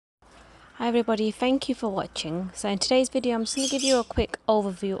Hi everybody, thank you for watching. So in today's video I'm just going to give you a quick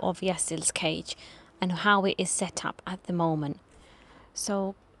overview of Yesil's cage and how it is set up at the moment.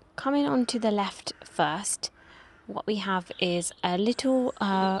 So coming on to the left first, what we have is a little,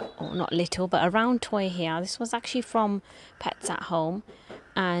 or not little, but a round toy here. This was actually from Pets at Home,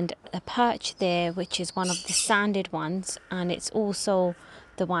 and a perch there which is one of the sanded ones, and it's also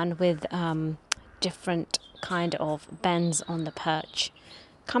the one with different kind of bends on the perch.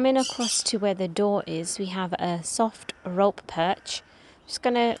 Coming across to where the door is, we have a soft rope perch. Just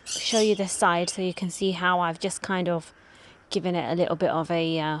going to show you the side so you can see how I've just kind of given it a little bit of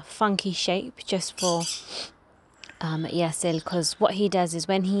a funky shape just for Yesil, because what he does is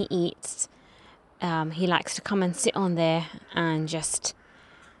when he eats, he likes to come and sit on there and just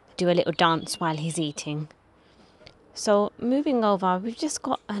do a little dance while he's eating. So moving over, we've just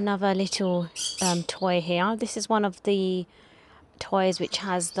got another little toy here. This is one of the toys which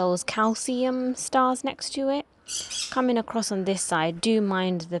has those calcium stars next to it. Coming across on this side, do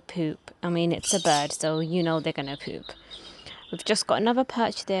mind the poop. I mean, it's a bird, so you know they're gonna poop. We've just got another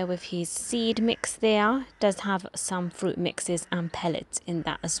perch there with his seed mix there. Does have some fruit mixes and pellets in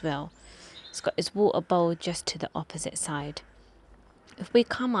that as well. He's got his water bowl just to the opposite side. If we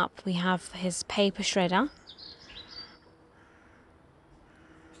come up, we have his paper shredder.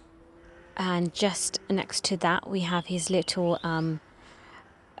 And just next to that, we have his little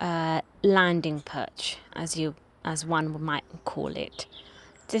landing perch, as one might call it.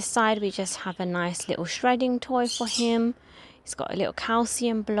 This side, we just have a nice little shredding toy for him. He's got a little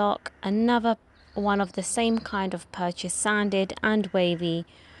calcium block, another one of the same kind of perches, sanded and wavy,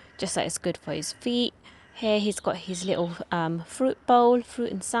 just like it's good for his feet. Here he's got his little fruit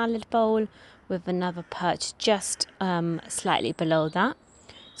and salad bowl with another perch just slightly below that.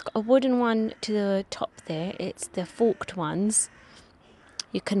 It's got a wooden one to the top there. It's the forked ones.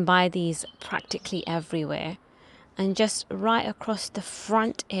 You can buy these practically everywhere. And just right across the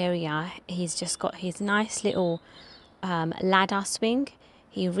front area, he's just got his nice little ladder swing.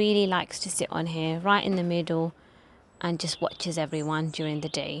 He really likes to sit on here right in the middle and just watches everyone during the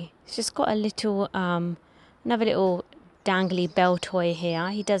day. He's just got a little another little dangly bell toy here.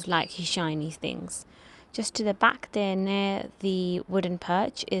 He does like his shiny things. Just to the back there near the wooden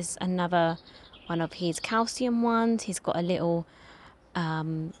perch is another one of his calcium ones. He's got a little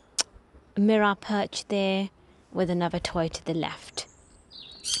mirror perch there with another toy to the left.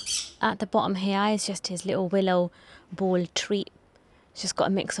 At the bottom here is just his little willow ball treat. It's just got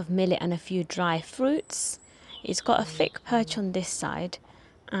a mix of millet and a few dry fruits. He's got a thick perch on this side,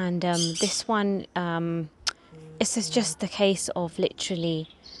 and this one, this is just the case of literally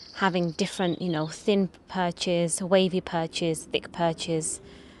having different, thin perches, wavy perches, thick perches.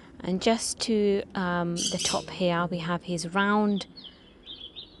 And just to the top here, we have his round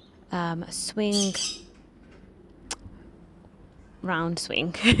swing.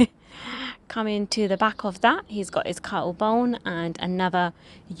 Coming to the back of that, he's got his cuttle bone and another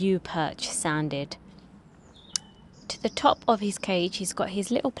U perch sanded. To the top of his cage, he's got his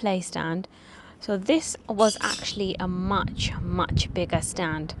little play stand. So this was actually a much bigger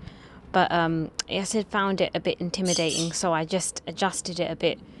stand, but Yesil found it a bit intimidating, so I just adjusted it a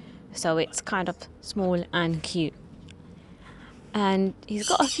bit so it's kind of small and cute. And he's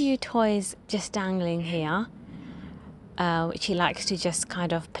got a few toys just dangling here, which he likes to just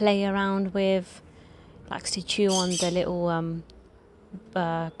kind of play around with. Likes to chew on the little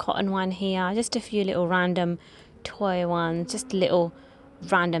cotton one here. Just a few little random toy ones. Just a little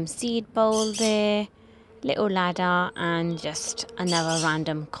random seed bowl there. Little ladder and just another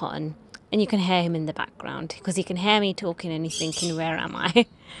random cotton. And you can hear him in the background because he can hear me talking and he's thinking, where am I?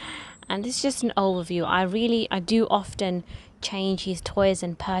 And this is just an overview. I do often change his toys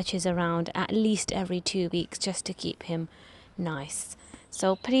and perches around at least every 2 weeks just to keep him nice.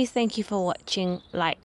 So please, thank you for watching. Like